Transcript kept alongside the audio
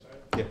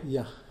you.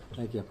 Yeah,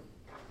 thank you.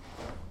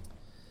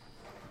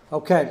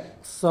 Okay,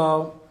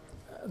 so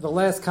the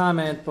last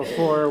comment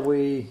before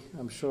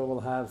I'm sure we'll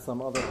have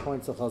some other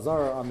points of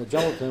Chazara on the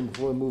gelatin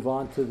before we move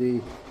on to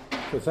the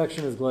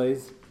perfectionist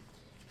glaze,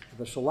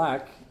 the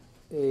shellac,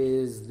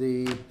 is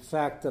the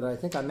fact that I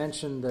think I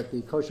mentioned that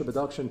the kosher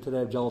production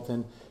today of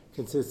gelatin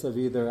consists of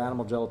either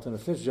animal gelatin or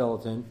fish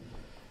gelatin.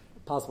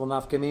 Possible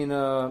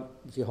nafkamina,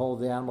 if you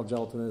hold the animal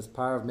gelatin as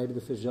parv, maybe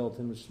the fish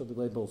gelatin, which should be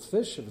labeled as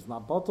fish, if it's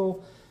not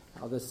bottle.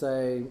 Others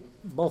say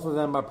both of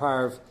them are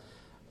parv.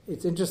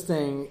 It's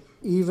interesting,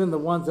 even the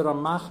ones that are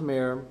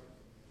machmir,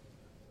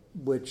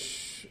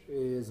 which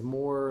is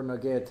more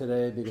nageh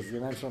today, because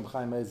you mentioned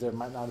Chaim Ezer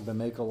might not have been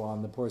makel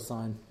on the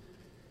porcine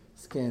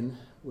skin,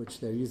 which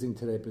they're using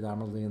today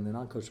predominantly in the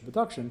non-kosher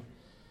production.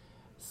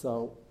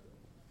 So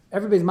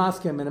everybody's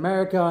maskim in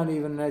America and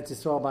even in Eretz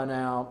Yisrael by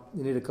now,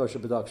 you need a kosher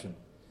production.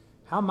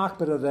 How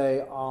makbid are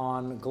they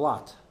on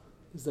glat?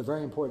 This is a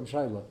very important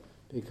shayla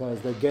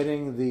because they're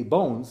getting the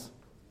bones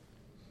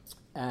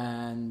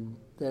and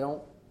they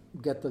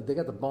get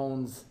the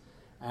bones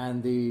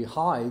and the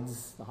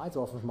hides. The hides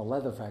are often from a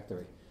leather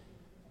factory,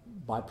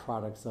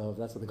 byproducts of,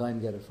 that's where the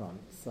Goyim get it from.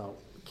 So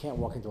you can't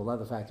walk into a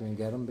leather factory and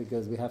get them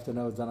because we have to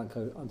know it's done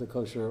under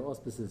kosher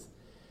auspices.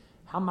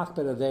 How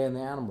makbid are they in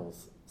the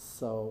animals?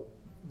 So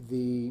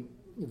the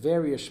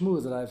various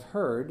shmuz that I've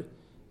heard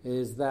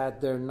is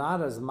that they're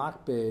not as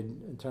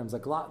makbid in terms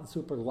of glat and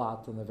super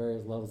glat and the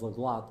various levels of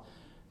glat.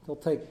 They'll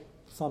take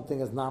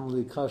something as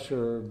nominally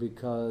kosher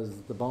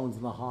because the bones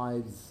and the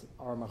hides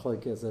are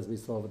machlekes, as we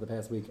saw over the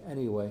past week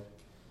anyway.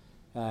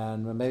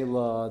 And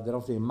Mamela, they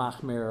don't see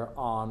machmir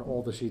on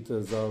all the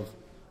shitas of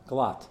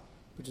glat,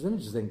 which is an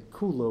interesting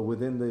kula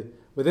within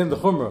the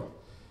chumrah.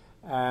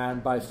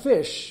 And by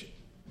fish,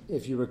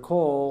 if you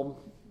recall,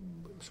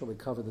 I'm sure we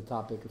covered the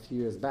topic a few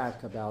years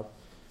back about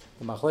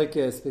the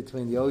machlekes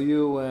between the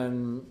OU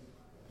and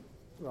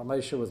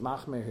Ramesha was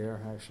machmir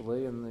here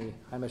actually, and the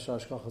Haimesh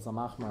Ashkoch was a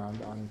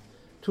machmir on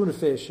tuna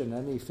fish, and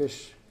any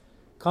fish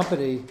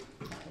company,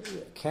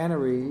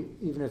 cannery,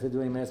 even if they're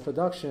doing mass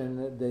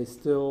production, they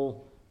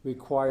still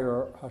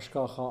require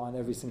hashkacha on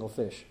every single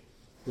fish.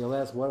 You'll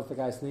ask, what if the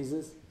guy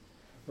sneezes,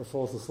 or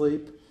falls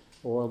asleep,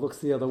 or looks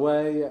the other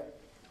way?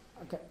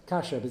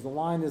 Kasha, because the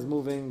line is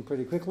moving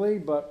pretty quickly,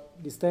 but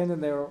you're standing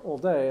there all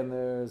day, and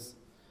there's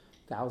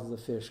thousands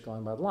of fish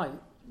going by the line.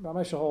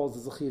 Ramesha holds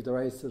is a chiv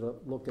d'oraisa to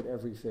look at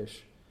every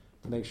fish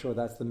to make sure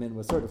that's the min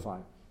we're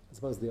certifying. I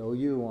suppose the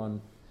OU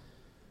on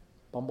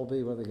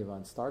Bumblebee, what do they give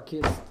on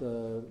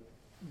StarKist?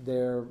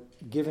 They're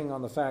giving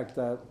on the fact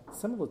that,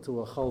 similar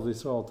to a Chol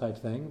V'Yisrael type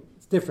thing,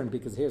 it's different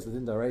because here's the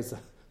Din D'Oraisa.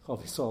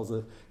 Chol V'Yisrael is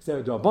a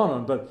Xer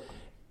D'Abanon, but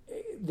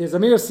there's a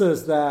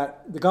mirsus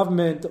that the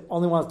government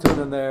only wants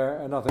tuna in there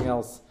and nothing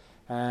else,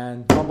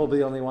 and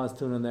Bumblebee only wants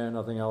tuna in there and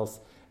nothing else,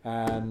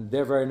 and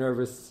they're very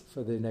nervous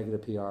for the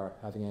negative PR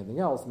having anything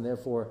else, and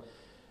therefore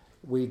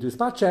we do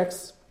spot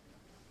checks.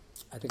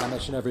 I think I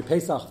mentioned every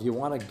Pesach, if you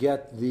want to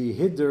get the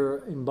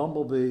Hiddur in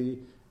Bumblebee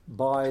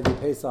by the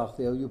Pesach,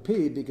 the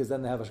OUP, because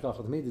then they have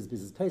Hashkachat Midas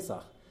because it's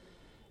Pesach.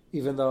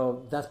 Even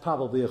though that's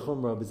probably a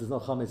chumrah because there's no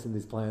chametz in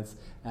these plants,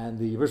 and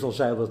the original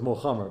shayla is more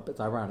chumrah, but it's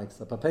ironic.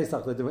 So, but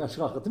Pesach they're doing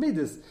Hashkachat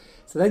Midas,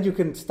 so then you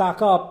can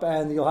stock up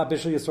and you'll have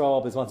Bishul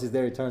Yisrael, because once he's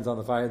there he turns on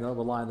the fire, and they'll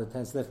rely on the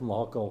 10 sniff from the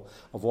Lahakol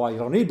of why you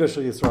don't need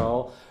Bishul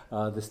Yisrael,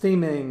 the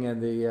steaming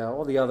and the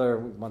all the other.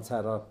 We once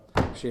had a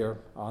share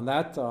on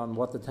that, on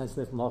what the 10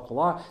 sniff from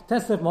Lahakol are.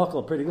 10 sniff from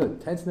Lahakol are pretty good.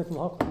 10 sniff from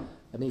Lahakol.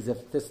 That means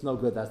if this is no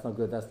good, that's no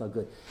good, that's no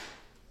good.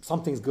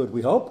 Something's good,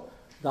 we hope.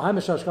 The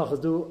Haimesh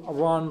Hashkachas do a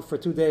run for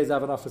 2 days,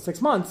 have enough for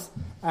 6 months,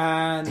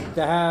 and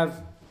they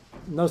have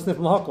no sniff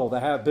l'hakol. They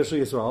have Bishul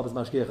Yisrael,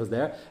 because Mashgiach is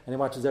there, and he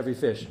watches every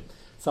fish.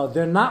 So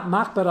they're not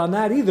makbid on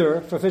that either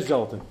for fish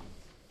gelatin,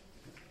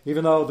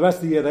 even though the rest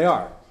of the year they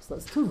are. So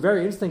it's two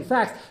very interesting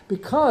facts,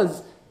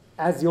 because,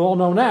 as you all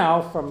know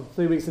now, from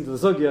 3 weeks into the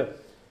sugya,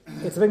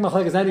 it's a big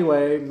machlekes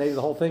anyway. Maybe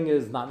the whole thing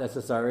is not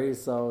necessary,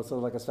 so sort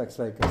of like a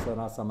spek, so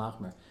not some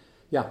machmer.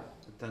 Yeah?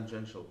 A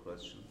tangential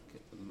question.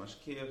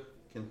 Mashgiach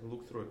can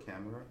look through a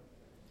camera.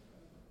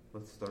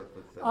 Let's start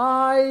with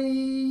that.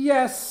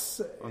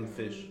 Yes. On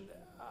fish.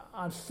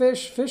 On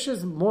fish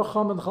is more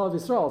chum than Chalav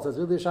Yisrael. So it's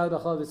really a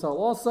shayla Chalav Yisrael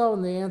also,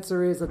 and the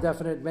answer is a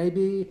definite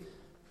maybe.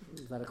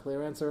 Is that a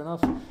clear answer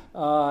enough?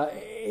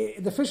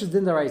 The fish is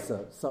din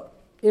daraisa. So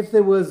if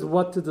there was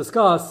what to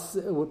discuss,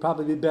 it would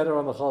probably be better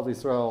on the Chalav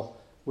Yisrael,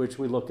 which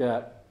we look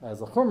at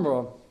as a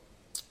chumrah,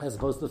 as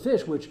opposed to the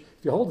fish, which,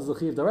 if you hold as a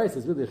chiv d'oraisa,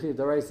 is really a chiv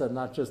d'oraisa,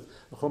 not just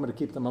a chumrah to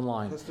keep them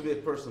online. It has to be a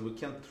person. We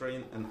can't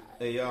train an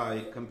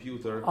AI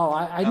computer. Oh,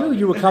 I knew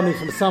you were coming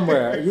from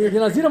somewhere. You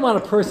don't want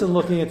a person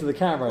looking into the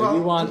camera. Well,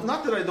 you want,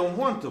 not that I don't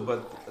want to,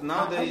 but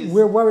nowadays...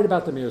 We're worried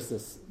about the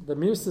mirsis. The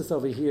mirsis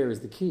over here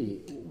is the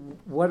key.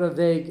 What are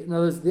they... In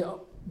other words,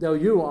 the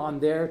OU on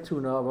their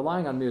tuna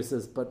relying on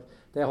mirsis, but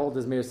they hold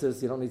as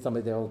mirsis. You don't need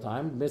somebody there all the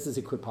time. Mirsis,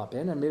 he could pop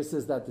in, and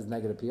mirsis, that is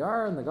negative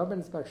PR, and the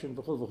government inspection,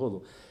 v'chulu,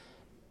 v'chulu.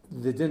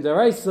 The din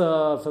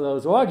deraisa, for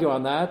those who argue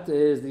on that,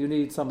 is that you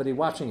need somebody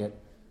watching it,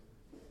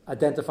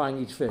 identifying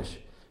each fish.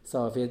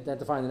 So if you're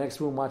identifying the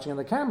next room watching on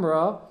the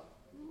camera,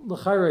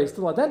 l'chayra, he's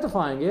still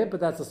identifying it, but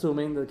that's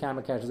assuming the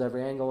camera catches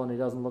every angle and he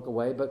doesn't look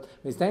away. But when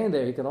he's standing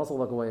there, he can also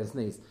look away and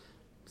sneeze.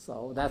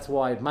 So that's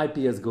why it might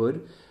be as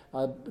good.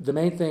 The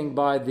main thing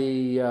by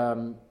the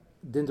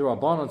Din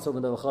D'Rabbanan,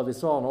 certainly by the Chav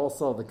Yisrael, and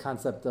also the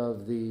concept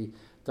of the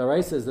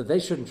Daraisa is that they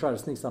shouldn't try to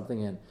sneak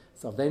something in.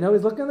 So if they know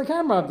he's looking at the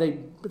camera, but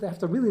they have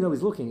to really know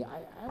he's looking.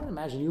 I would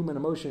imagine human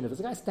emotion, if there's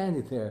a guy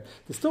standing there,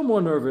 they're still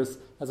more nervous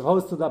as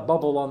opposed to that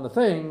bubble on the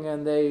thing,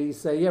 and they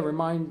say, yeah,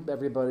 remind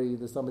everybody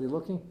there's somebody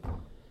looking.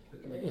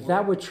 If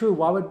that were true,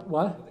 why would,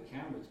 what? The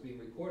camera's being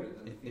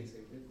recorded.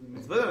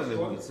 It's better than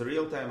if it's a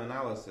real-time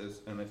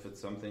analysis, and if it's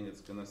something,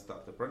 it's going to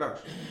stop the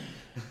production.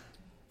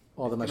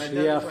 Or the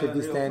Mashiach could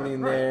be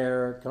standing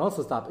there, can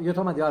also stop. You're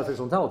talking about the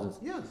artificial intelligence.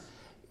 Yes.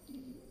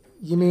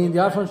 You mean the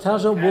artificial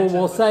intelligence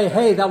will say,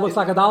 hey, that looks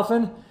like a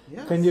dolphin?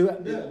 Yes. Can you...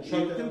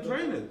 You can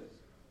train it.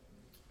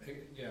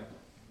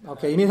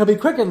 Okay, you mean he'll be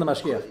quicker than the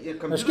Mashgiach?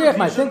 Mashgiach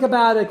might think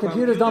about it,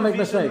 computers don't make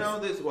mistakes.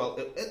 Nowadays, well,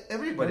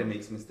 everybody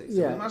makes mistakes.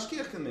 Yeah. I mean,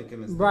 Mashgiach can make a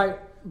mistake.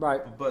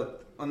 Right.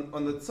 But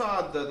on the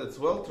tzad that it's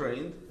well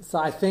trained. So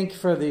I think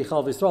for the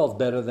Chav Yisrael it's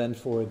better than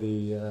for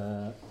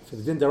the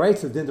Din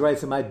D'Oraisa. Din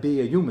D'Oraisa might be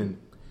a human.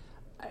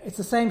 It's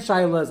the same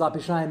shaila as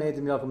Apishayim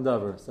Eidim Yakum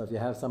Dover. So if you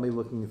have somebody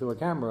looking through a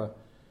camera,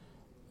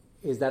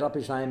 is that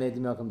Apishayim Eidim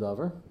Yakum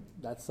Dover?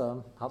 That's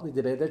hotly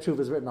debated. Their truth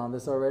is written on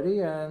this already,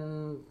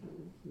 and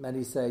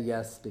many say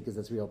yes because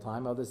it's real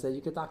time. Others say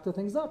you could doctor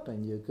things up,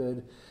 and you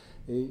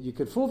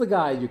could fool the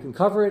guy. You can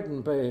cover it,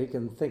 and he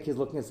can think he's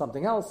looking at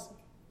something else.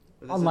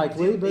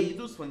 Unlikely, but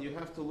when you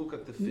have to look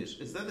at the fish,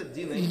 is that a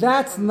din?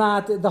 That's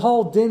not the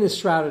whole din is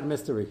shrouded in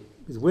mystery.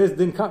 Because where's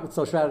din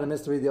so shrouded in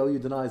mystery? The OU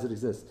denies it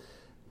exists.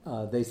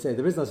 They say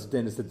there is no such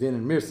din. It's the din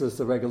in mirsus,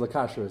 the regular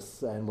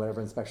kashrus, and whatever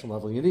inspection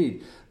level you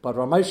need. But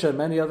Ramesha and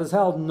many others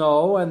held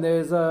no, and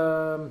there's there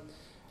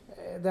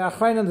are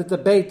chayim that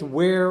debate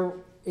where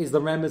is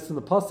the remnants in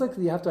the pasuk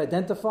that you have to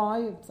identify.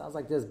 It sounds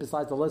like there's,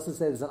 besides the list, to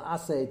say there's an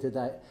assay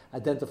to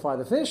identify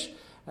the fish,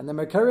 and the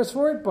Makaris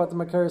for it, but the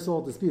Makaris are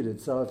all disputed.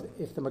 So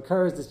if the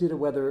Makaris disputed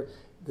whether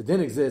the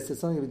din exists,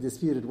 it's only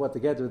disputed what the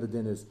gather of the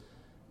din is.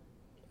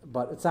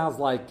 But it sounds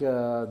like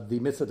the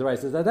mitzvah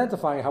d'oraisa is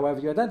identifying however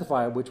you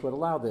identify it, which would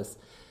allow this.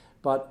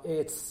 But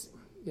it's,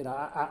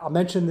 I'll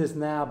mention this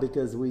now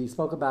because we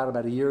spoke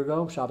about a year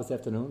ago, Shabbos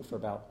afternoon, for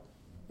about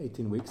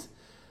 18 weeks.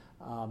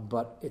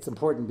 But it's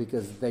important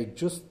because they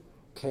just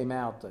came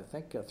out, I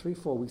think,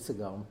 3-4 weeks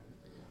ago.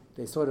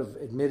 They sort of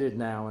admitted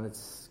now, and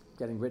it's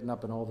getting written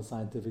up in all the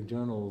scientific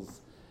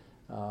journals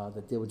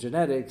that deal with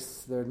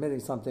genetics. They're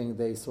admitting something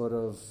they sort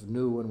of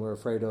knew and were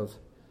afraid of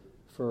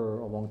for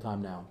a long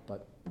time now.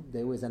 But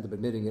they always end up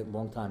admitting it a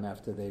long time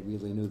after they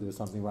really knew there was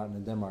something rotten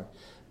in Denmark.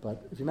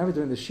 But if you remember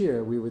during the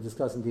shir, we were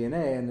discussing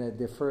DNA, and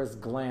the first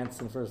glance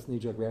and first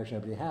knee-jerk reaction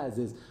everybody has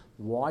is,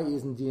 why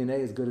isn't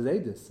DNA as good as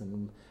Adis?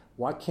 And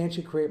why can't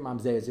you create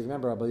mamzeis? If you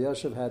remember, Rabbi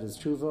Yosef had his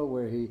tshuva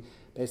where he,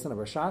 based on a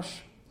Rashash,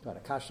 got a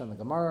kasha in the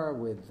Gemara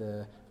with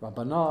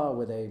Rabbanah,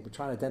 where they were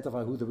trying to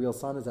identify who the real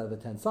son is out of the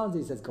 10 sons.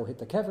 He says, go hit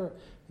the kever,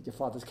 hit your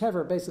father's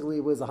kever. Basically,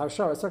 it was a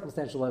harshara,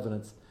 circumstantial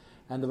evidence.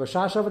 And the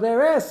Rashash over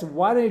there asked,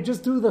 why don't you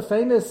just do the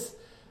famous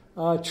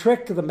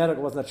trick, the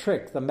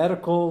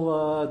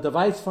medical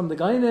device from the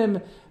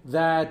Gainim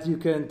that you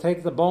can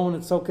take the bone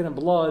and soak it in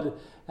blood,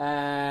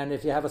 and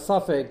if you have a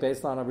suffix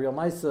based on a real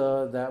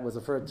Maisa that was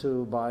referred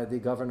to by the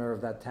governor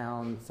of that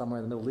town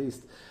somewhere in the Middle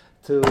East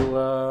to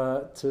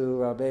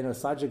Rabbeinu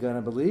Sajigan,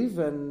 I believe,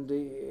 and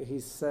he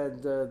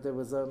said there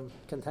was a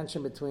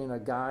contention between a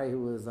guy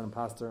who was an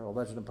imposter,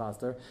 alleged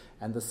imposter,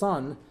 and the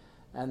son.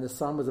 And the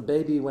son was a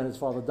baby when his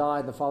father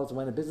died. The father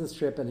went on a business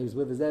trip, and he was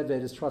with his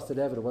Eved, his trusted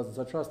Eved. It wasn't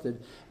so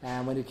trusted.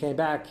 And when he came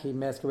back, he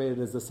masqueraded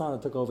as the son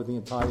and took over the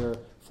entire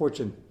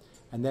fortune.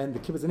 And then the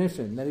kid was an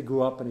infant. And then he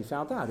grew up, and he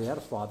found out he had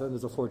a father, and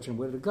there's a fortune.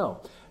 Where did it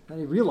go? And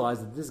he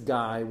realized that this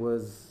guy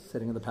was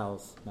sitting in the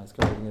palace,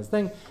 masquerading his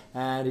thing.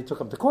 And he took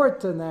him to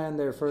court, and then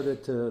they referred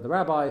it to the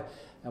rabbi.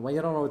 And when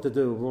you don't know what to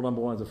do, rule number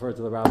one is refer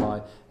to the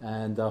rabbi,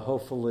 and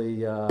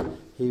hopefully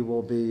he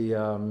will be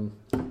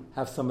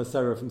have some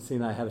Masera from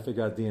Sinai how to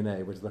figure out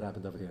DNA, which is what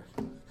happened over here.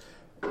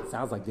 It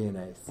sounds like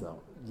DNA.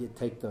 So you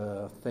take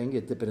the thing,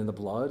 you dip it in the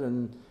blood,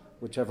 and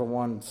whichever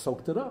one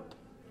soaked it up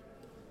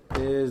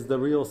is the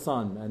real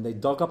son. And they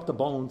dug up the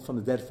bones from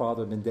the dead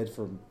father, been dead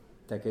for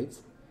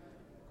decades,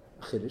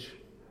 Chiddush,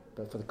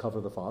 but for the cover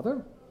of the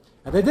father.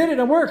 And they did it,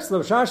 and it works. The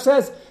Rashash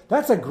says,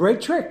 that's a great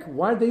trick.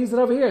 Why did they use it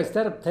over here?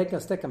 Instead of taking a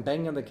stick and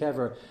banging on the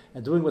kever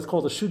and doing what's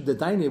called a shud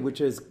dedaini,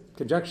 which is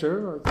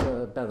conjecture, or it's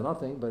better than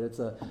nothing, but it's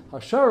a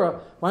hashara,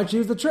 why don't you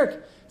use the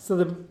trick? So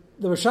the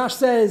Rashash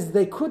says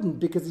they couldn't,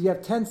 because you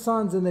have 10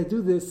 sons and they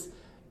do this.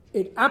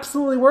 It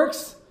absolutely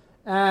works,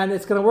 and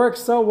it's going to work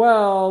so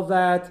well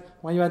that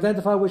when you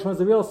identify which one's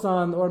the real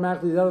son,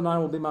 automatically the other 9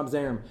 will be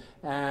mamzerim.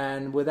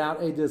 And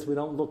without Adis, we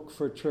don't look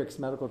for tricks,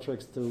 medical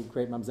tricks, to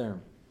create mamzerim.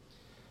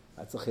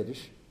 That's a chiddush.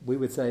 We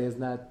would say,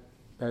 isn't that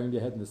burying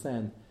your head in the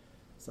sand?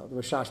 So the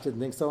Rashash didn't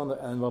think so,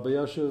 and Rabbi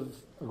Yosef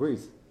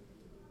agrees.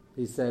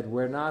 He said,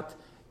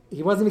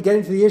 he wasn't even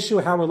getting to the issue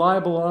of how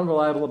reliable or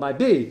unreliable it might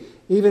be.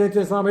 Even if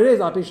Islam it is,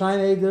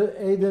 Apishayin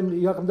Eidim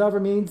Yakum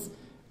Davar means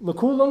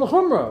l'kula and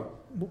l'chumra.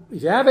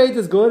 If you have eight,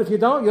 it's good. If you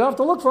don't have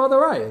to look for other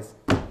rayas.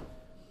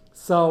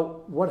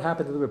 So what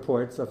happened to the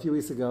report? So a few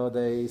weeks ago,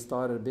 they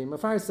started being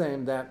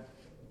saying that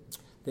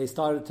they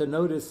started to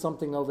notice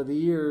something over the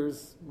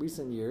years,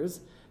 recent years,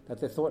 that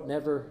they thought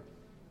never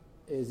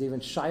is even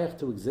shaykh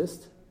to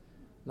exist.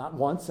 Not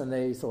once, and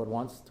they saw it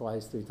once,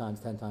 twice, 3 times,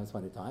 10 times,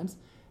 20 times.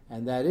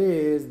 And that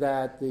is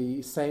that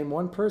the same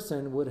one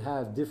person would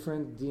have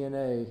different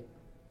DNA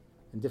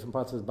in different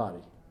parts of his body.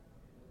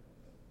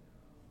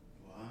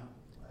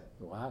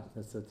 Wow,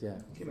 that's it, yeah.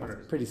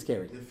 That's pretty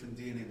scary. Different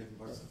DNA, different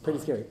parts of the Pretty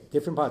scary.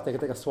 Different parts. They can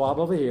take a swab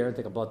over here,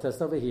 take a blood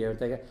test over here,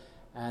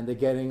 and they're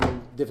getting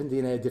different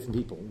DNA of different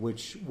people,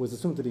 which was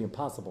assumed to be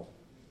impossible.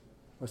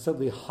 Or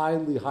certainly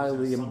highly,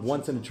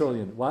 once in a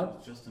trillion.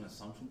 What? Just an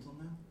assumption till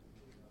now?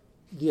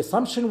 The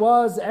assumption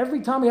was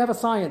every time we have a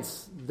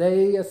science,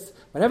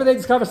 whenever they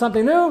discover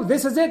something new,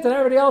 this is it, and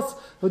everybody else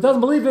who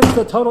doesn't believe it is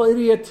a total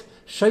idiot,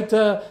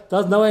 shaita,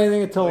 doesn't know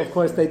anything until, of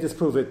course, they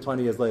disprove it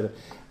 20 years later.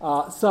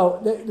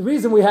 So the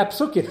reason we have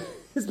psukim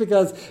is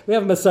because we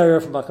have a Messiah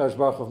from HaKadosh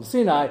Baruch Hu from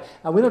Sinai,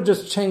 and we don't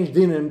just change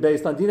dinim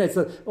based on DNA.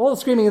 So all the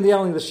screaming and the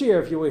yelling this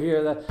year, if you were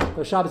here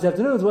the Shabbos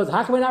afternoons, was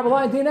how can we not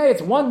rely on DNA?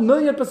 It's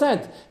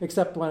 1,000,000%,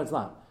 except when it's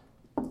not.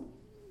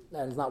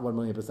 And it's not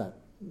 1,000,000%.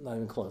 Not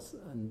even close.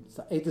 And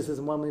so ATIS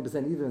isn't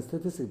 1,000,000% either in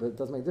statistics, but it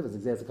doesn't make a difference.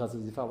 Exactly because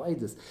you follow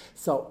ATIS.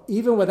 So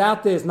even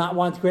without this, not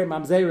wanting to create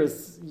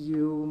mamzeris,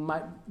 you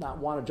might not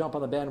want to jump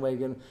on the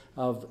bandwagon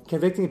of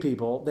convicting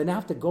people. Then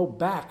have to go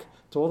back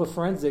to all the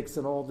forensics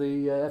and all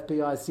the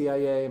FBI,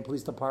 CIA, and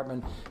police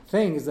department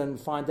things and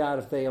find out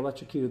if they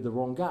electrocuted the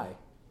wrong guy.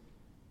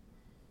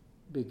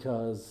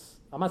 Because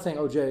I'm not saying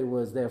OJ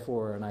was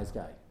therefore a nice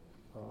guy.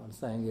 What I'm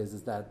saying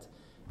is that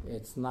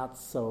it's not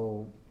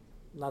so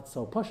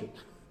push it.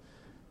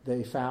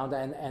 They found,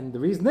 and the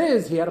reason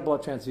is he had a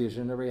blood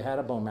transfusion or he had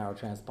a bone marrow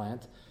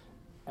transplant,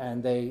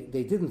 and they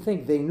didn't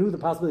think, they knew the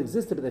possibility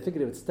existed, but they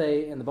figured it would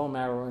stay in the bone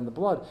marrow or in the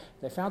blood.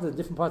 They found it in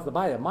different parts of the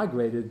body. It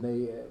migrated.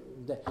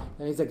 That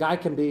means a guy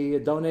can be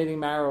donating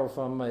marrow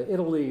from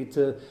Italy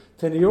to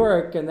New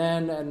York, and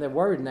they're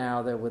worried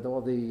now that with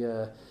all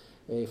the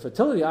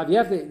fertility, you're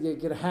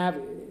going to have,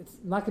 it's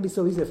not going to be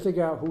so easy to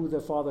figure out who their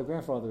father or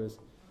grandfather is.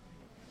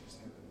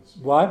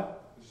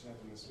 What? It just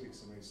happened this week.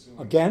 Somebody sued.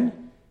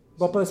 Again?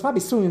 But it's probably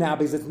suing now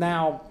because it's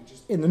now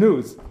in the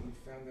news. He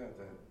found out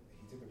that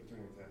he took a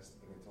paternity test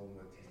and they told him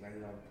that he's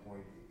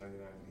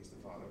 99.99 he's the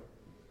father.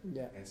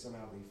 Yeah. And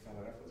somehow he found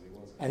out afterwards he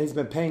wasn't. And he's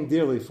been paying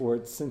dearly for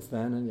it since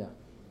then, and yeah.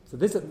 So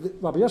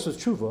Rabbi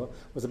Yosef's tshuva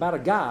was about a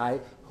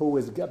guy who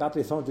was about to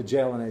be thrown into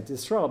jail in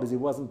Israel because he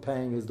wasn't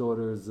paying his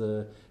daughter's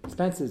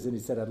expenses, and he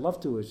said, "I'd love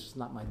to, it's just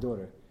not my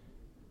daughter."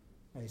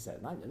 And he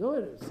said, "Not your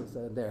daughter."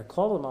 So they're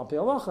calling him al pi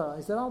halacha.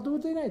 He said, "I'll do a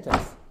DNA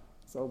test."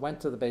 So went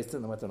to the basin,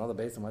 and went to another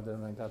basin, went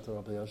and got to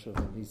Rabbi Yosef,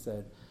 and he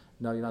said,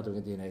 "No, you're not doing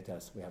a DNA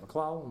test. We have a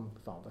klal, and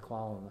we found a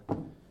klal."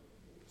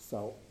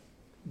 So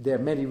there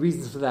are many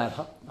reasons for that,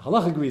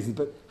 halachic reasons,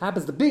 but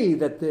happens to be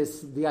that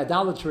the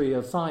idolatry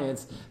of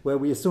science, where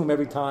we assume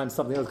every time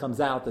something else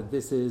comes out that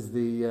this is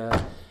the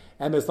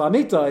emes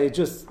lamita, it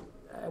just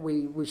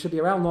we should be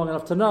around long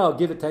enough to know.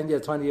 Give it 10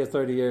 years, 20 years,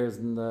 30 years,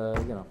 and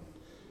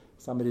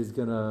somebody's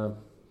gonna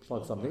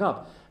plug something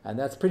up. And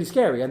that's pretty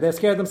scary. And they're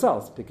scared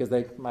themselves because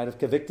they might have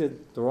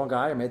convicted the wrong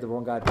guy or made the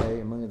wrong guy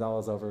pay $1 million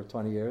over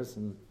 20 years.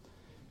 And,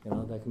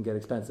 that can get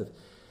expensive.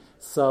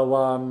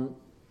 So,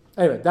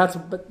 anyway,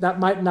 but that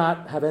might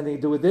not have anything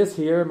to do with this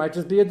here. It might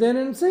just be a din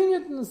and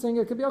seeing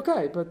it could be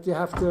okay. But you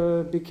have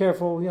to be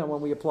careful,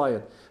 when we apply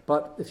it.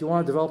 But if you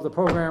want to develop the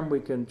program, we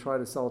can try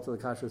to sell it to the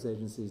kashrus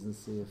agencies and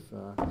see if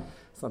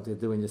something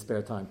to do in your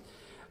spare time.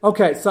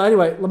 Okay, so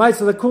anyway,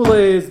 Lamaisa, the kula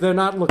is they're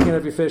not looking at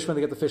every fish when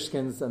they get the fish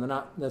skins, and they're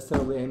not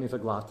necessarily aiming for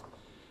glat,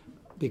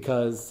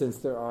 because since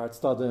there are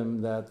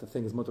tztadim that the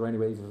thing is mutter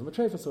anyway, even from a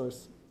treifa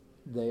source,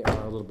 they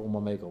are a little bit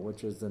more megal,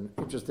 which is an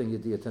interesting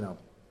idea to know.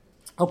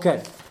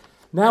 Okay,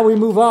 now we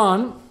move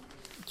on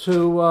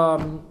to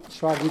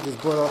Shragi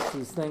just brought up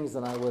these things,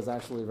 and I was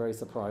actually very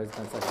surprised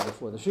 10 seconds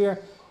before the shir.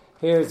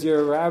 Here's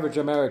your average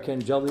American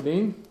jelly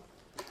bean,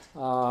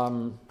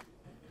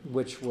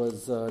 which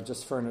was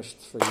just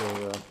furnished for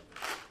your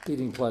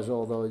eating pleasure,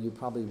 although you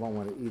probably won't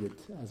want to eat it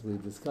as we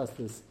discuss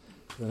this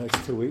for the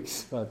next 2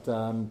 weeks. But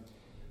I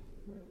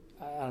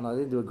don't know,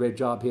 they didn't do a great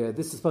job here.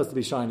 This is supposed to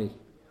be shiny.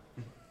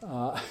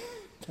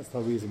 That's the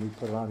reason we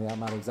put it on here. I'm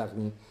not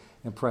exactly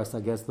impressed. I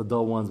guess the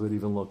dull ones would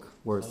even look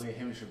worse. Probably a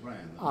Hamish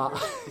brand. I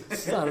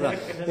don't know.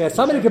 Yeah,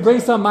 somebody could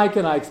bring some Mike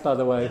and Ike's, by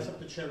the way. That's what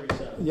the cherries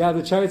have. Yeah,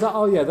 the cherries.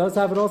 Oh, yeah, those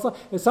have it also.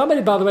 If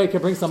somebody, by the way,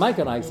 could bring some Mike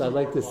and Ike's, I'd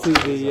like to see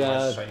the...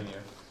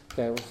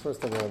 Okay, well,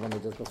 first of all, let me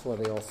just, before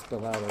they all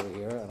spill out over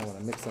here, I don't want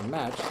to mix and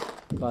match.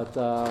 But,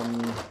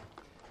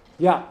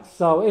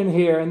 so in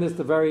here, and this is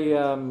the very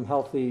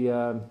healthy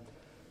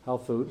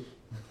health food.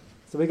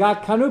 So we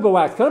got kanuba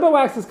wax. Kanuba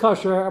wax is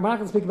kosher. We're not going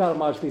to speak about it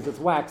much because it's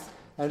wax,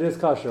 and it is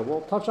kosher. We'll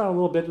touch on it a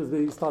little bit as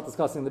we start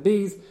discussing the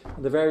bees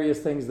and the various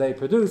things they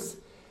produce,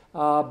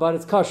 but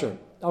it's kosher.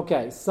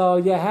 Okay, so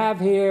you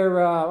have here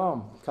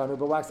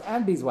kanuba wax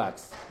and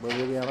beeswax. We're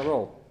really on a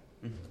roll.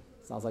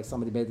 Sounds like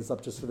somebody made this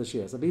up just for the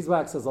shir. So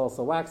beeswax is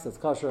also wax. It's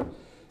kosher,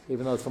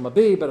 even though it's from a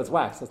bee, but it's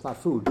wax. It's not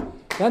food.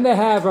 Then they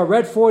have a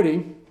red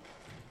 40,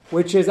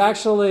 which is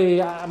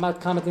actually, I'm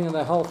not commenting on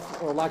the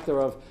health or lack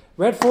thereof.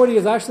 Red 40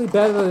 is actually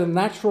better than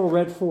natural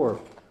red 4.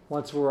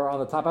 Once we're on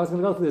the top, I was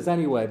going to go through this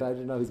anyway, but I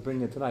didn't know he's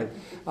bringing it tonight.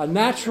 A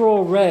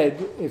natural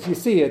red, if you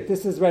see it,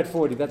 this is red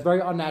 40. That's very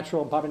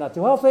unnatural and probably not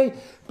too healthy,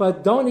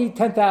 but don't eat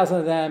 10,000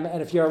 of them,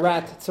 and if you're a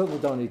rat, certainly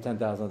don't eat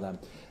 10,000 of them.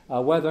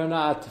 Whether or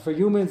not for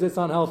humans it's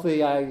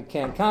unhealthy, I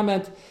can't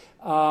comment.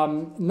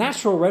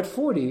 Natural red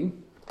 40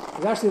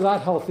 is actually a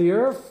lot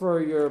healthier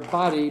for your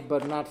body,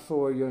 but not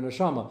for your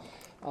neshama.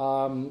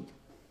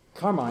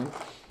 Carmine,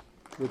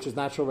 which is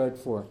natural red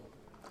 4.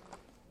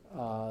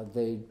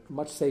 They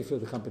much safer,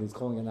 the company's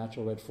calling it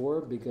natural red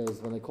 4,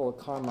 because when they call it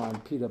carmine,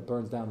 PETA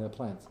burns down their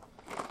plants.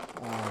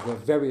 They're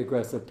very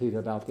aggressive, PETA,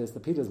 about this. The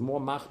PETA is more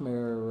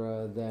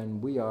machmir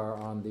than we are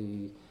on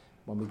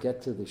when we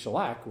get to the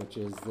shalak, which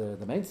is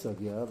the main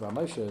sugya.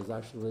 Ramosha is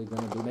actually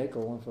going to be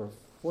makel for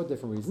 4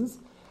 different reasons,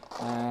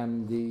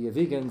 and the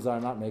vegans are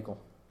not makel.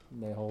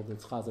 They hold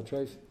it's chaza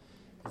treif.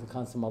 It's a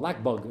constant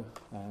malak bug,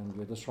 and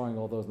you're destroying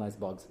all those nice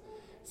bugs.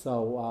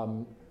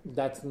 So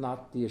that's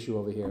not the issue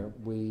over here.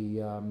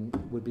 We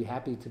would be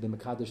happy to be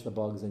mekadesh the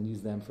bugs and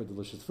use them for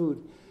delicious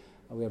food.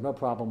 We have no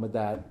problem with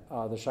that.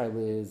 The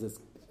shaila is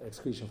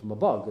excretion from a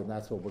bug, and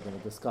that's what we're going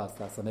to discuss.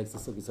 That's what makes the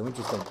sugi so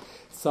interesting.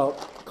 So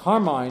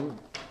carmine,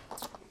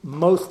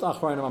 most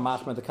achronim are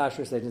machmer, the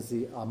kashrus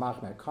agency are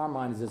machmer.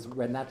 Carmine is this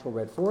natural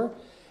red 4,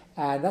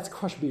 and that's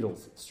crushed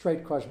beetles,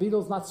 straight crushed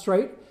beetles, not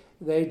straight.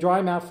 They dry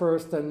them out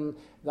first, and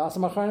the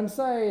Asam achronim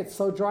say it's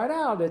so dried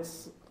out,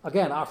 it's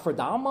again,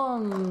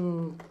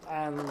 afrodalma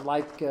and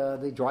like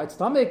the dried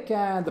stomach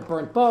and the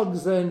burnt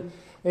bugs, and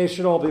it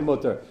should all be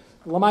mutter.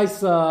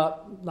 Lamaisa,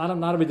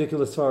 not a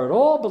ridiculous fur at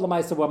all, but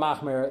Lamaisa wa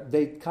machmer,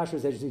 they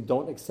kashrus agency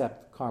don't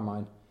accept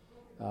carmine,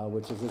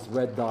 which is this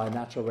red dye,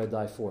 natural red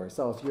dye 4.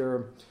 So if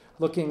you're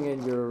looking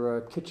in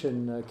your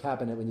kitchen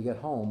cabinet when you get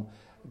home,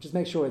 just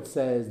make sure it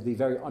says the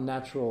very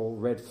unnatural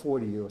red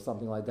 40 or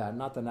something like that,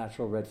 not the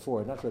natural red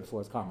 4. Natural red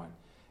 4 is carmine.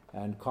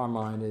 And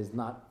carmine is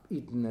not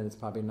eaten, and it's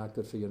probably not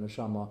good for your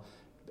neshama.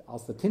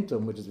 Also,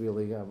 tintum, which is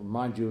really,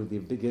 remind you, the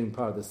beginning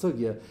part of the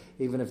sugya,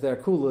 even if they're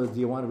kula, do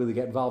you want to really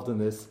get involved in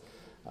this?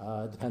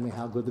 Depending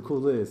how good the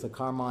kula is. The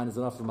carmine is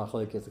enough for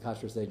machlekes. The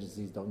kashrus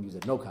agencies don't use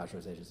it. No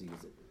kashrus agency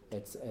use it.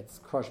 It's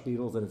crushed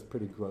beetles, and it's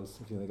pretty gross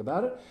if you think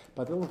about it,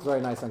 but it looks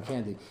very nice on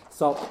candy.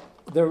 So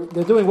they're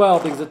doing well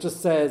because it just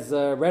says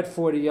red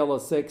 40, yellow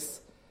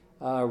 6,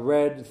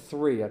 red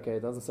 3. Okay,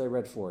 it doesn't say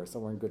red 4, so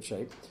we're in good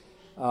shape.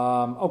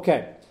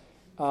 Okay.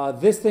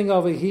 This thing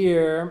over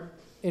here,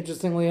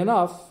 interestingly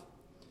enough,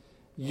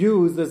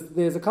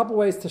 there's a couple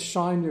ways to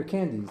shine your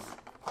candies.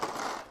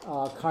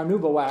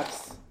 Carnauba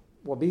wax,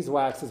 or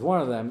beeswax, is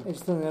one of them.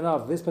 Interestingly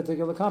enough, this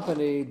particular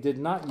company did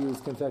not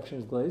use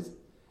confectioner's glaze.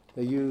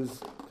 They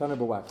use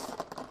carnauba wax.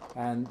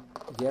 And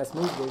if you ask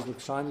me, they look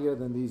shinier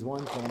than these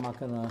ones, but I'm not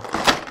going to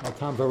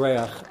tam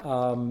vareach.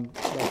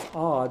 That's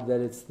odd that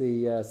it's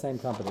the same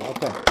company.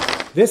 Okay.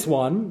 This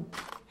one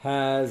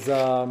has...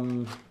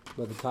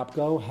 where the top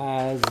go,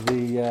 has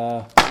the,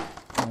 there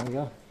we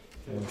go,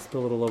 I'll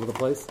spill it all over the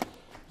place.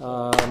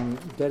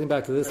 Getting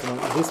back to this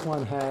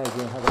one has,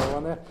 have another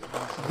one there?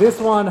 This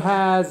one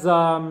has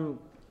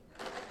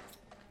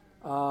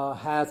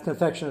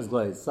confectioner's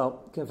glaze. So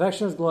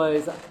confectioner's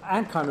glaze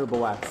and carnauba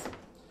wax.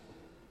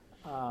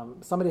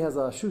 Somebody has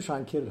a shoe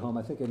shine kit at home.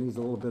 I think it needs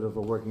a little bit of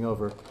a working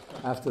over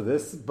after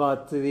this.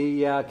 But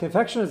the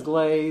confectioner's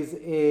glaze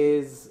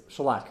is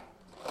shellac.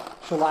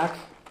 Shellac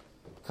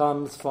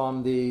comes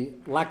from the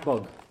lac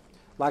bug.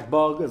 Lac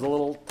bug is a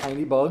little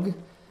tiny bug,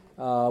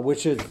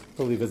 which is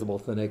fully visible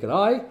to the naked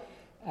eye.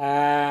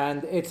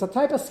 And it's a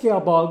type of scale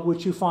bug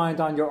which you find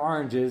on your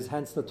oranges,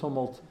 hence the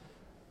tumult.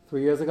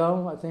 3 years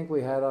ago, I think,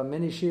 we had a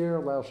mini shear,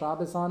 Leil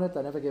Shabbos, on it.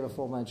 I never gave a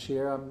full-length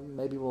shear.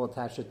 Maybe we'll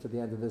attach it to the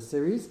end of this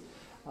series,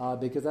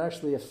 because it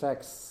actually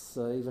affects,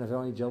 even if they're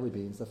only jelly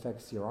beans,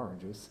 affects your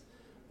orange juice,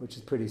 which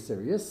is pretty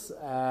serious.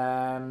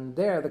 And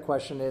there, the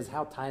question is,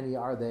 how tiny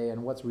are they,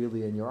 and what's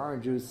really in your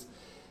orange juice?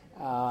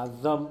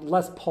 The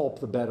less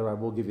pulp, the better. I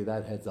will give you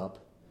that heads up.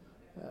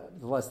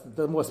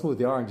 The more smooth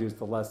the orange juice,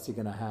 the less you're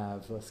going to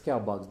have scale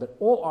bugs. But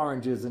all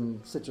oranges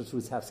and citrus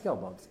fruits have scale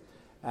bugs.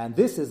 And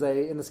this is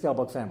in the scale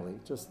bug family,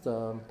 just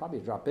probably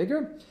a drop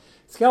bigger.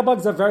 Scale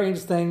bugs are very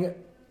interesting.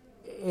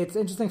 It's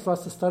interesting for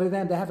us to study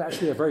them. They have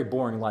actually a very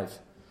boring life.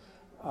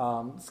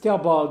 Scale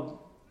bug,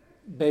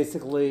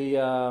 basically,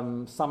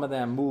 some of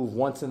them move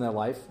once in their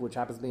life, which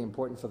happens to be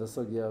important for the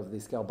sugya of the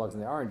scale bugs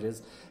and the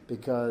oranges,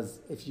 because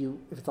if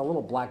it's a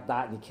little black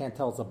dot and you can't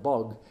tell it's a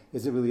bug,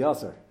 is it really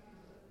usher?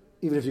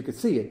 Even if you could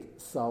see it.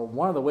 So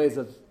one of the ways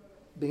of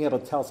being able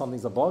to tell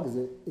something's a bug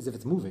is if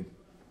it's moving.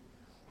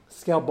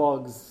 Scale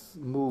bugs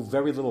move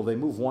very little. They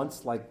move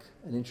once, like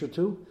an inch or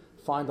two,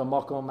 find a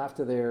makom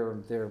after they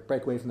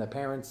break away from their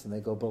parents and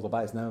they go build a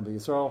bayis now in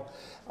Yisrael.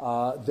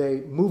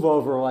 They move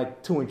over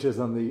like 2 inches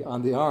on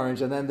the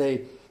orange, and then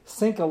they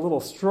sink a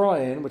little straw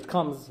in, which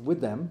comes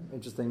with them,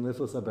 interesting,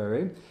 liflus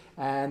berry,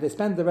 and they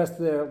spend the rest of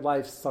their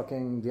life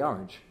sucking the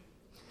orange.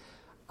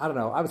 I don't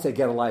know. I would say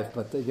get a life,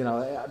 but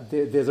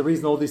there's a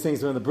reason all these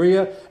things are in the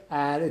Bria,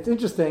 and it's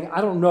interesting.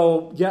 I don't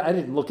know. Yeah, I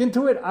didn't look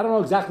into it. I don't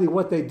know exactly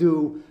what they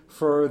do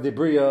for the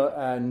Bria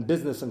and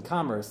business and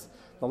commerce.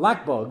 The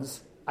lac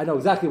bugs, I know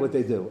exactly what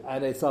they do,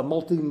 and it's a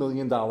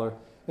multi-million-dollar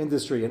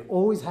industry, and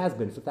always has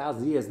been for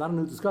thousands of years. Not a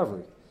new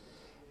discovery.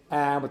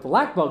 And what the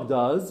lac bug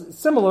does, is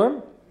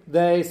similar.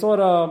 They sort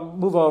of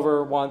move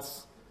over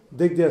once,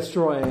 dig their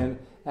straw in,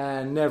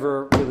 and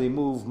never really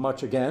move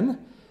much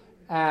again.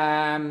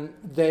 And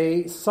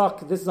they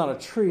suck, this is on a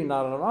tree,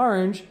 not on an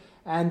orange,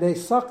 and they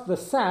suck the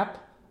sap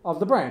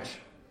of the branch.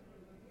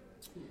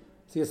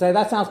 So you say,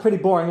 that sounds pretty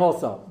boring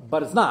also,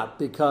 but it's not,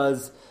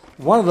 because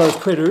one of those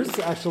critters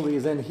actually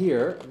is in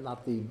here,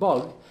 not the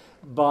bug,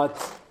 but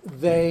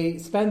they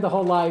spend the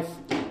whole life,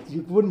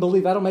 you wouldn't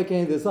believe, I don't make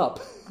any of this up.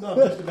 No,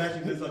 just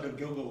imagine there's like a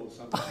Gilgal or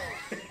something.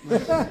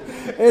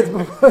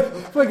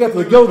 Before we get to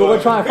the Gilgal,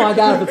 we're trying to find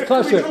out if it's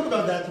kosher. We'll talk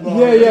about that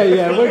tomorrow.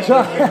 Yeah. We're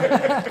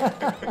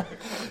trying.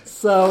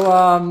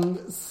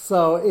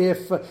 So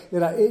if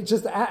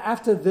just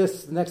after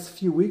this next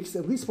few weeks,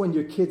 at least when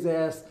your kids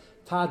ask,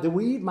 Todd, do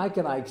we eat Mike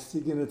and Ike's?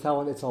 You're going to tell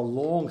them it's a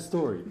long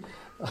story.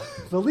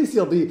 But at least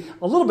you'll be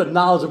a little bit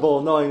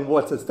knowledgeable knowing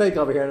what's at stake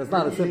over here, and it's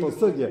not a simple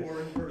sugya.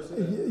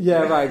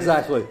 Yeah, right,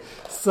 exactly.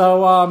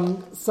 So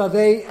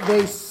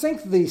they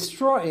sink the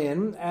straw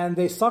in and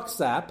they suck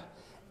sap,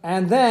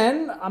 and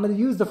then I'm going to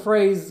use the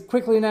phrase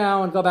quickly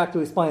now and go back to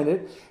explain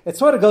it. It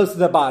sort of goes to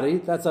the body.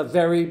 That's a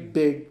very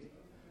big,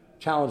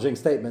 challenging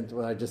statement,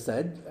 what I just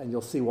said, and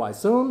you'll see why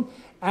soon.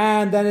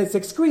 And then it's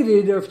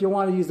excreted, or if you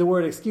want to use the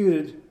word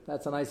excreted,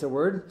 that's a nicer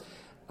word.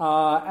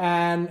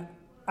 And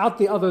out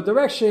the other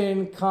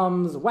direction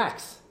comes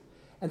wax.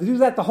 And they do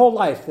that the whole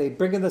life. They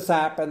bring in the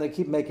sap and they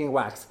keep making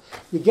wax.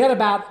 You get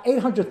about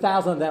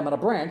 800,000 of them on a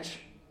branch.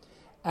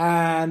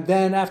 And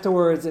then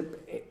afterwards,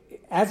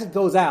 as it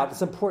goes out,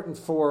 it's important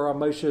for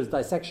Moshe's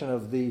dissection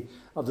of the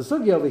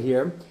sugya over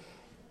here.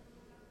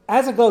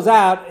 As it goes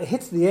out, it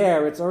hits the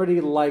air, it's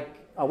already like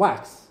a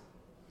wax.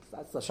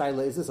 That's the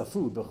shaila, is this a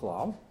food,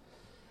 bichlal?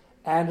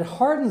 And it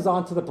hardens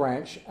onto the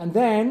branch. And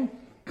then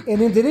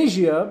in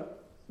Indonesia,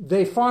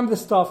 they farm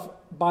this stuff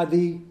by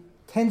the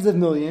tens of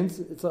millions.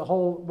 It's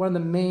one of the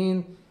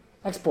main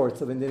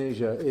exports of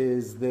Indonesia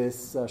is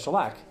this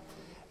shellac.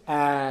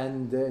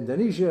 And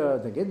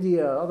Indonesia,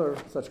 India, other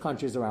such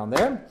countries around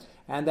there.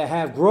 And they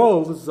have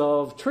groves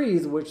of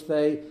trees which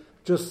they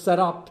just set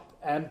up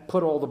and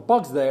put all the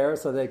bugs there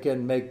so they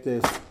can make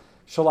this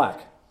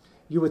shellac.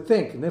 You would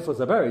think, Nifl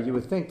Zaberi, you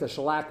would think the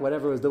shellac,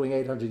 whatever it was doing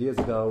 800 years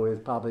ago,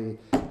 is probably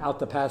out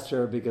the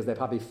pasture because they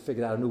probably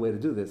figured out a new way to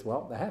do this.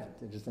 Well, they haven't,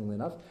 interestingly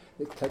enough.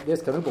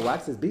 There's carnauba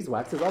wax, there's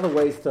beeswax, there's other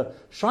ways to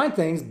shine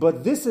things,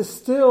 but this is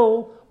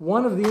still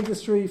one of the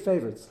industry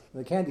favorites,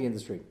 the candy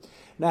industry.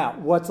 Now,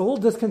 what's a little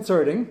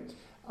disconcerting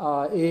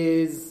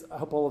is, I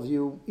hope all of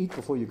you eat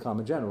before you come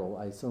in general.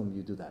 I assume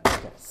you do that.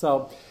 Okay.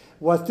 So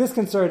what's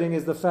disconcerting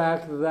is the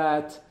fact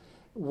that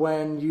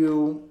when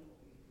you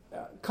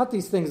cut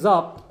these things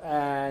up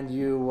and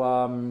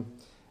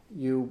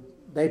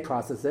they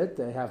process it,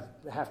 they have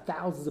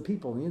thousands of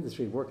people in the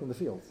industry working the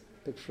fields.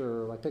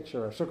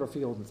 Picture a sugar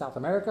field in South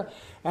America,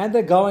 and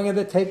they're going and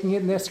they're taking it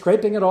and they're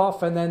scraping it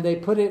off, and then they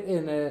put it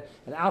in an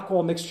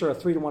alcohol mixture of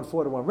 3-to-1,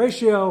 4-to-1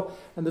 ratio,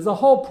 and there's a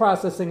whole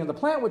processing in the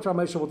plant which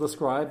Ramesha will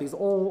describe.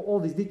 All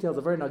these details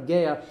are very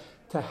nageya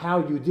to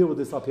how you deal with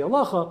this al pi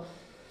halacha,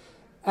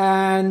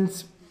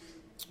 and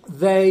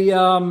they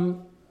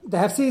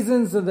have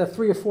seasons, and they're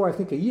 3 or 4, I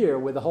think, a year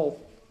where the whole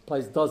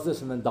place does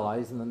this and then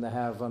dies, and then they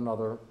have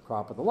another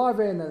crop of the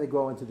larvae, and then they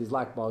grow into these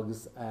lac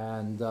bugs,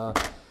 and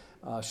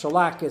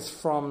shellac is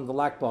from the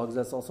lac bugs.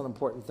 That's also an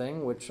important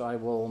thing, which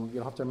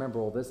you'll have to remember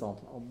all this.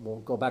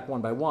 We'll go back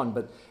one by one,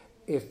 but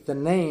if the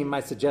name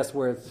might suggest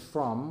where it's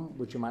from,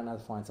 which you might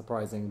not find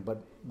surprising,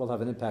 but will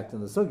have an impact in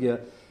the sugya,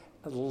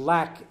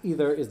 lac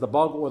either is the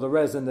bug or the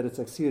resin that it's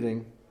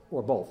exuding,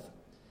 or both.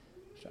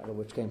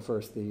 Which came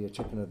first, the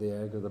chicken or the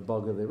egg or the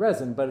bug or the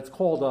resin, but it's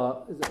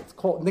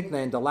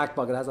nicknamed a lac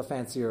bug. It has a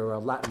fancier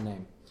Latin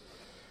name.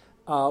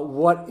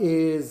 What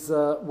is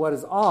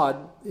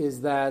odd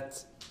is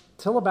that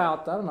till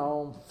about,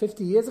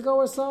 50 years ago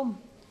or so,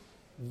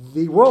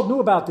 the world knew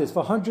about this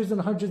for hundreds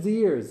and hundreds of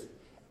years.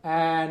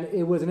 And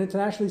it was an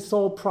internationally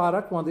sold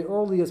product, one of the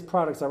earliest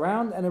products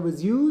around, and it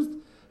was used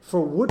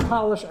for wood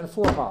polish and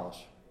floor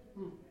polish.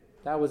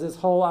 That was his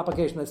whole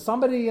application. That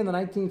somebody in the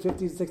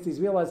 1950s, 60s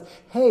realized,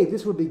 hey,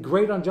 this would be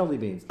great on jelly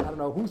beans. I don't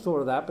know who thought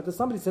of that, but there's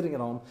somebody sitting at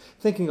home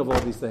thinking of all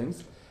these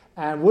things.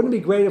 And wouldn't it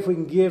be great if we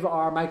can give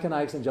our Mike and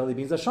Ike's and jelly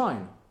beans a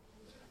shine?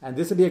 And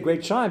this would be a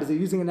great shine because they're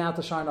using it now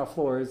to shine our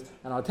floors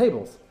and our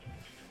tables.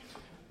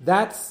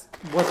 That's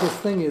what this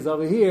thing is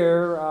over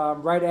here,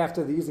 right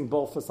after they're using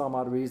both for some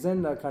odd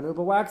reason, carnauba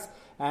wax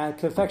and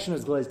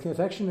confectioner's glaze.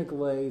 Confectioner's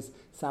glaze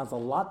sounds a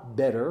lot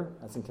better,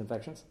 that's in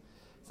confections,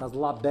 sounds a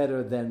lot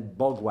better than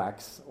bug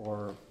wax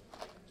or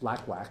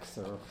lac wax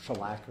or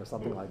shellac or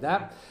something like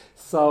that.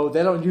 So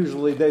they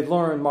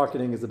learn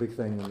marketing is a big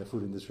thing in the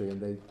food industry,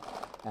 and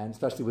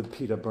especially with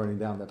PETA burning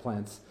down their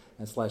plants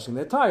and slashing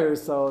their tires,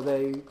 so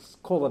they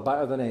call it by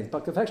other names.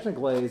 But confectionery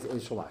glaze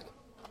is shellac.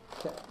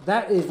 Okay.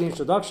 That is the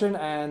introduction,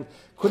 and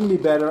couldn't be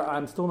better.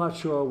 I'm still not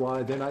sure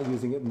why they're not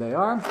using it, and they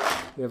are.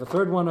 We have a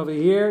third one over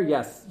here.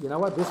 Yes, you know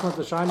what? This one's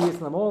the shiniest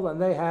in them all,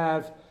 and they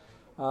have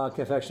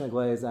confectionery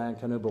glaze and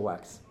carnauba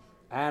wax.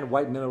 And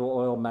white mineral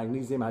oil,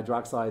 magnesium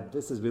hydroxide.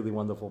 This is really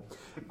wonderful.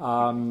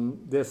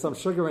 There's some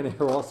sugar in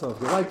here also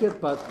if you like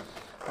it, but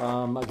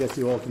I guess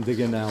you all can dig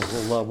in now.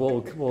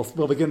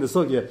 We'll begin the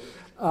sugya.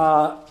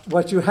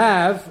 What you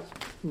have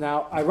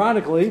now,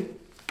 ironically,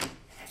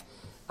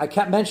 I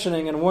kept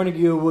mentioning and warning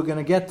you we're going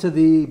to get to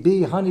the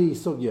bee honey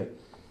sugya.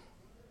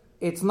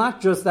 It's not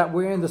just that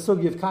we're in the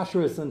sugya of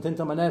kashrus and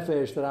tintam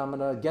nefesh that I'm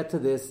going to get to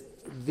this.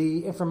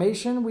 The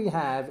information we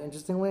have,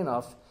 interestingly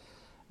enough,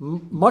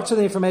 much of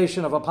the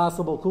information of a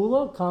possible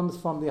kula comes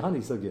from the honey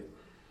sugya.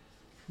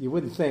 You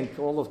wouldn't think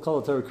all of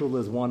Kol HaTorah kula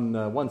is one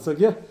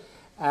sugya.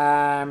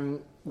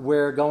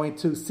 We're going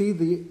to see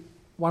the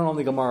one and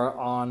only Gemara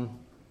on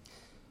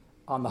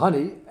the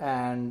honey,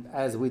 and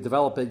as we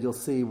develop it, you'll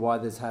see why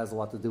this has a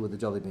lot to do with the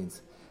jelly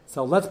beans.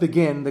 So let's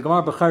begin. The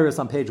Gemara B'chairis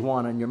on page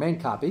 1 in your main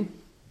copy.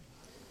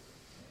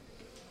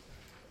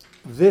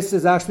 This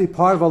is actually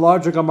part of a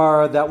larger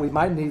Gemara that we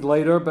might need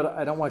later, but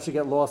I don't want you to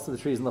get lost in the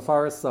trees in the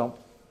forest, so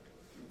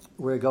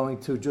we're going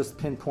to just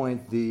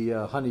pinpoint the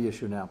honey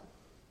issue now.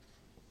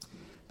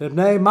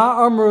 B'nei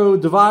ma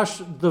amru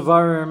dvash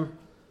dvarim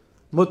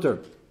mutter.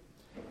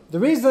 The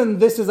reason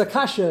this is a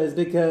kasha is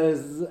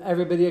because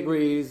everybody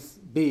agrees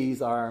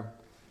bees are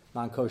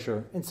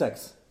non-kosher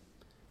insects,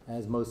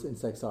 as most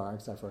insects are,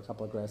 except for a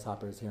couple of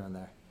grasshoppers here and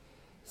there.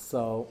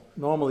 So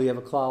normally you have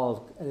a klal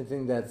of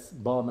anything that's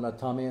ba'am and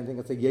atami, anything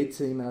that's a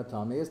yetzim and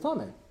atami is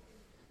tami.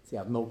 So you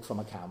have milk from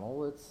a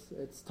camel,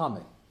 it's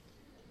tami.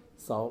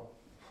 So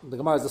the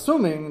Gemara is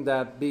assuming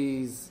that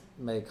bees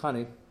make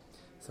honey.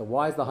 So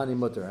why is the honey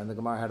mutter? And the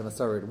Gemara had a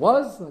Masar. It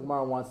was, and the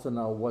Gemara wants to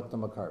know what the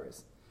makar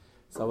is.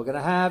 So we're going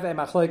to have a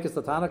machlokes,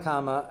 the Tana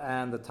Kama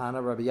and the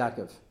Tana Rabbi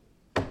Yaakov.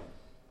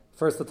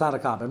 First, the Tana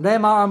Kama. Mnei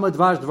ma'amud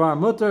dvash dvar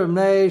mutter,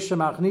 mnei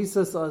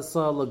shemachnisas asa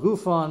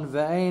legufan,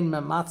 ve'ein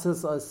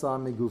mematzis asa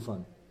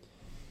migufan.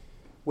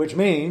 Which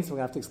means, we're going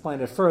to have to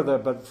explain it further,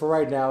 but for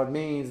right now, it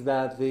means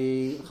that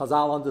the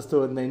Chazal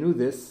understood and they knew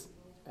this,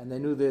 and they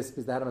knew this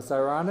because they had a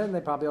Masar on it, and they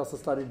probably also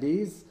studied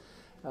bees.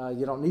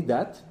 You don't need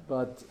that,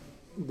 but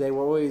they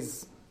were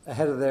always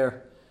ahead of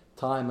their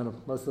time, and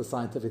most of the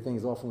scientific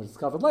things often were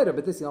discovered later,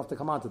 but this you don't have to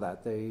come on to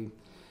that. The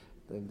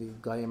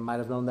guy might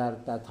have known that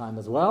at that time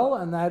as well,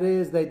 and that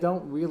is they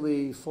don't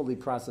really fully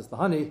process the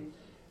honey.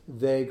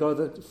 They go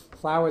to the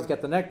flowers,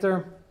 get the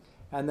nectar,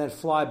 and then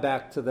fly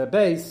back to their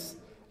base,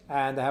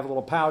 and they have a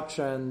little pouch,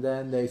 and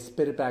then they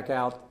spit it back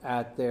out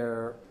at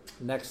their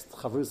next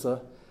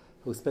chavrusa,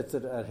 who spits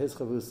it at his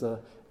chavrusa,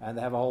 and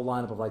they have a whole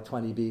lineup of like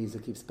 20 bees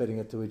that keep spitting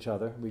it to each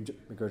other,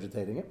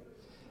 regurgitating it.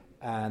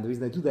 And the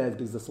reason they do that is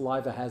because the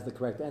saliva has the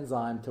correct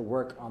enzyme to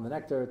work on the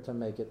nectar to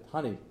make it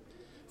honey.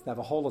 So they have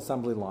a whole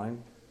assembly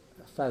line.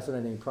 A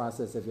fascinating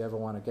process if you ever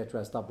want to get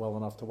dressed up well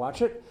enough to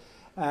watch it.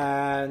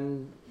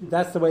 And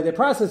that's the way they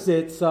process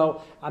it.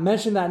 So I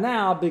mention that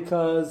now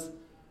because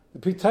the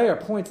Pri Torah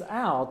points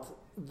out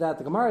that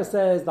the Gemara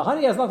says the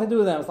honey has nothing to do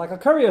with them. It's like a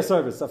courier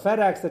service, a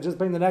FedEx that just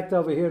bring the nectar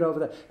over here and over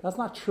there. That's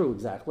not true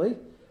exactly.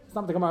 It's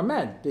not what the Gemara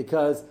meant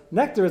because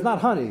nectar is not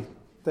honey.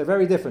 They're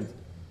very different.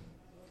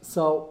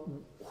 So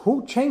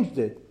who changed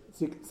it?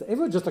 So if it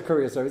was just a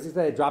courier service, you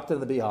say they dropped it in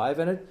the beehive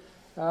and it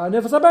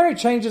nifus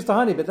changes to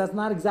honey, but that's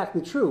not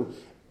exactly true.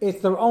 It's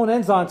their own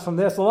enzymes from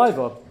their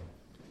saliva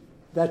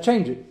that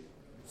change it.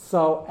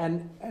 So,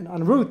 and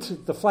en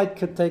route, the flight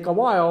could take a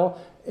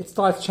while, it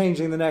starts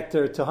changing the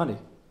nectar to honey.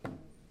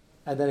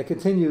 And then it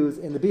continues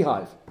in the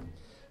beehive.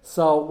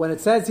 So when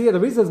it says here, the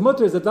reason it's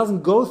mutter is it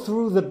doesn't go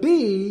through the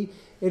bee,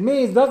 it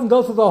means it doesn't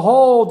go through the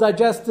whole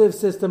digestive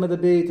system of the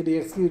bee to be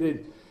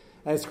excreted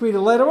and excreted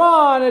later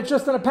on. It's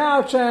just in a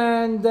pouch,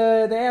 and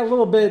they add a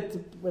little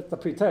bit, what the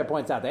Pri Torah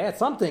points out, they add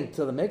something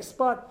to the mix,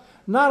 but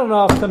not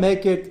enough to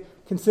make it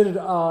considered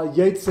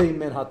Yetzei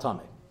min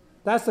hatami.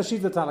 That's the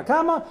Shita Tana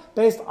Kama,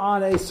 based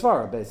on a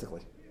svara,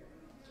 basically.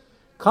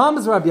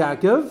 Comes Rabbi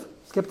Yaakov,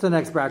 skip to the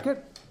next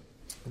bracket.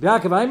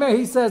 Rabbi Yaakov Aimer,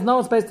 he says, no,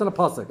 it's based on a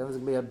pasuk. There's going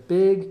to be a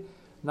big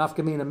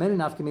nafkamina, many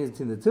nafkaminas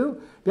between the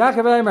two.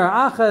 Rabbi Yaakov Aimer,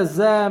 Acha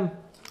zem,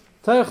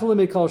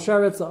 Teichlu mikol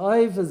sheretz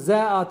oif,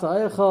 zeh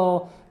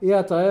ata'echol,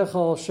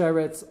 Iyata'echol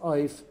sheretz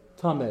oif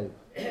tameh.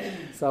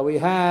 So we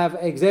have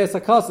Exeis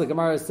HaKosek.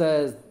 Gemara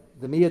says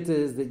the miyat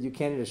is that you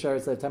can't eat a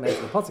sheretz oif tameh.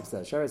 The pasuk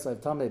says sheretz oif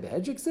tameh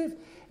behedjiksiv.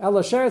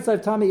 Ela sheretz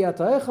oif tameh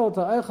iyata'echol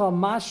ta'echol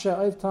masha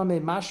oif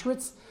tameh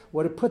mashritz.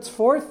 What it puts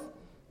forth,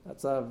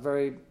 that's a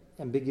very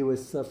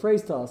ambiguous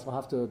phrase to us. We'll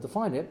have to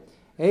define it.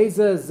 Eze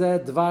ze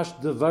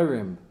dvash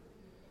devarim.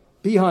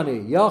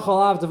 Bihani.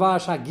 Yachol av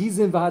dvash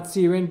hagizin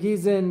v'hatzirin.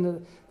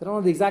 Gizin, they don't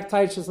know the exact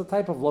type, it's just a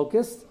type of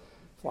locust.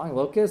 Flying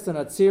locust, and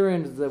a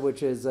tzirin,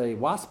 which is a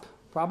wasp,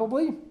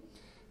 probably.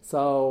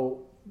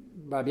 So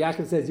Rabbi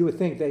Yaakov says you would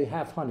think they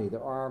have honey.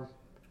 There are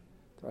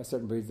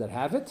certain breeds that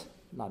have it,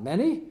 not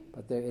many,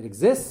 but it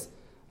exists.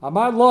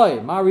 Amar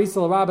loy, mar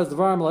isel rabas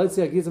devarim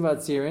loitzi agizim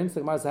v'atzirin. The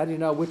Gemara says, how do you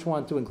know which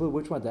one to include,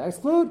 which one to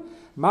exclude?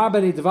 Mar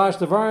beni dvash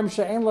devarim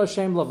she'en lo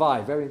shem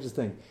levai. Very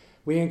interesting.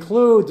 We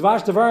include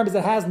dvash devarim because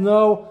it has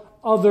no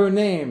other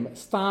name.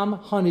 Stam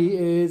honey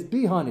is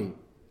bee honey.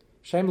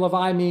 Shem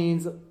levai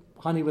means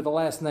honey with the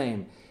last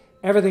name.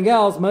 Everything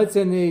else,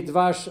 motzei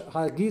dvash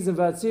hagizim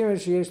v'atzirin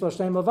sheyesh lo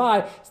shem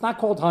levai. It's not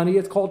called honey.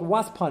 It's called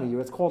wasp honey,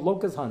 or it's called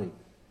locust honey.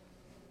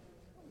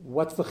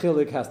 What's the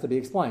chilik has to be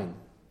explained.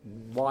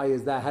 Why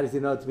is that? How does he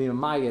know it to be a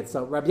mayit?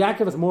 So Rabbi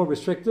Yaakov is more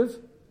restrictive,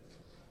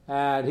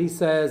 and he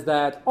says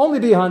that only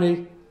be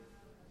honey,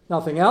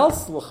 nothing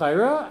else,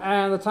 l'chayra,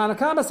 and the Tanna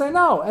Kama say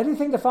no.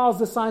 Anything that follows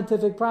this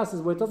scientific process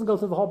where it doesn't go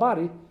through the whole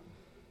body,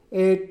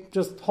 it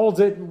just holds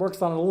it and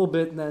works on it a little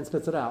bit and then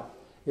spits it out,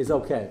 is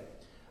okay.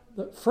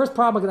 The first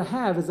problem we're going to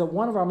have is that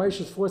one of our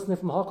Moshe's forced from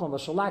Hakol and the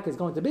Shalak is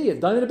going to be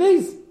it's done in the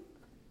bees.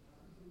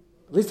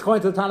 At least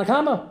according to the Tanna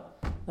Kama.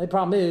 The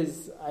problem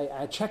is,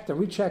 I checked and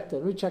rechecked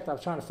and rechecked. I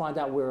was trying to find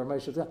out where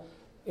Moshe is.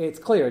 It's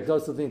clear. It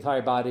goes through the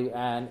entire body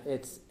and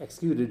it's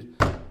excluded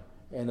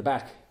in the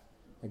back.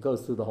 It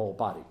goes through the whole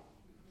body.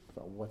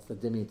 So what's the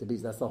dimmy to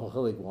bees? That's the whole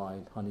chilik why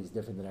honey is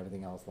different than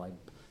everything else, like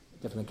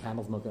different than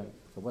camel's milk.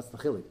 So what's the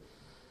chilik?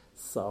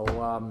 So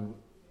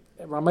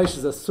Ramesh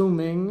is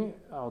assuming,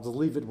 I'll just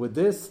leave it with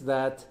this,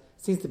 that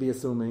seems to be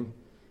assuming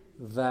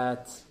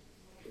that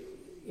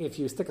if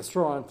you stick a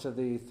straw into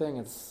the thing,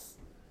 it's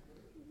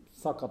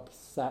suck up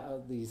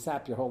the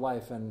sap your whole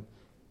life, and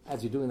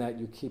as you're doing that,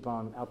 you keep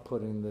on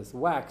outputting this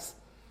wax.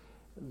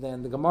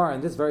 Then the Gemara,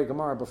 and this very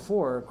Gemara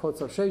before, quotes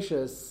of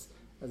Sheshis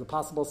as a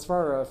possible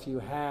svara if you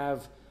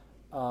have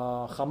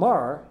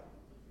chamar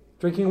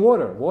drinking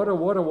water, and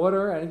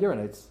it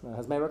urinates. It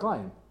has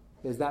meraklayim.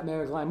 Is that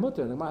meraklayim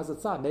mutter? And the Gemara has a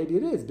tzad. Maybe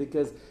it is,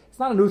 because it's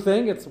not a new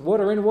thing. It's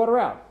water in, water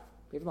out.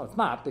 Even though it's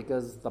not,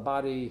 because the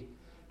body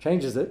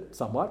changes it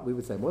somewhat. We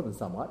would say more than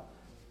somewhat.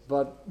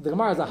 But the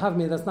Gemara has a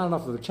havmi, that's not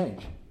enough of a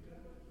change.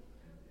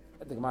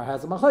 The Gemara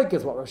has a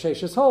machlekes, what Rosh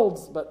Hashis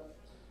holds, but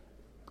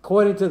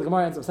according to the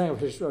Gemara ends up saying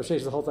Rosh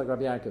Hashis holds like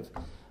Rabbi Yaakov.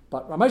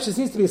 But Ramesh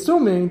seems to be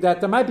assuming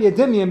that there might be a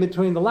dimion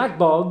between the lac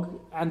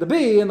bug and the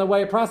bee in the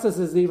way it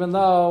processes, even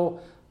though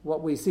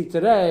what we see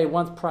today,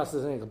 one's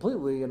processing it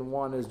completely and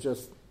one is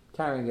just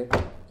carrying it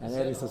and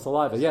adding some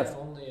saliva. Yes?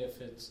 Only if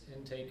it's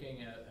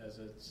intaking as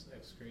it's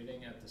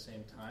excreting at the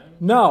same time?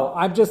 No,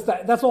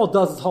 that's all it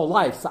does its whole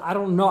life. So I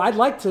don't know. I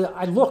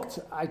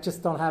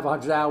just don't have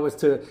 100 hours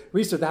to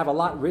research. They have a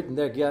lot written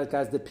there.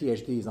 Guys did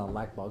PhDs on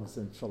lac bugs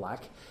and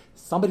shellac.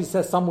 Somebody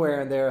says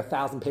somewhere in their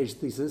 1,000-page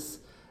thesis,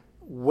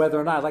 whether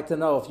or not, I'd like to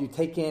know, if you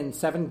take in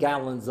 7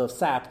 gallons of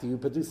sap, do you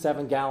produce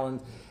 7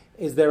 gallons?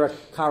 Is there a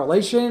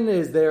correlation?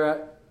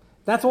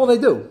 That's all they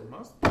do.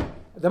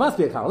 There must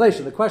be a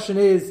correlation. The question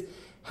is,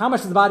 how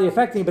much is the body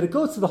affecting? But it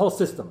goes to the whole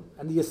system.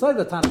 And the Yesod of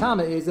the Tanna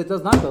Kama is it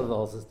does not go to the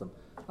whole system.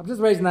 I'm just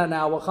raising that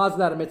now. We'll chaz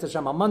that at Mitzvah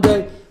Shem on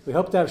Monday. We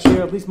hope to have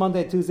share at least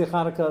Monday, Tuesday,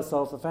 Hanukkah.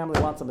 So if the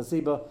family wants a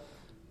Masiba,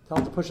 tell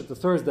them to push it to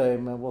Thursday,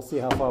 and we'll see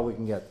how far we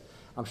can get.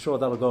 I'm sure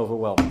that'll go over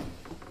well.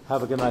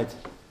 Have a good night.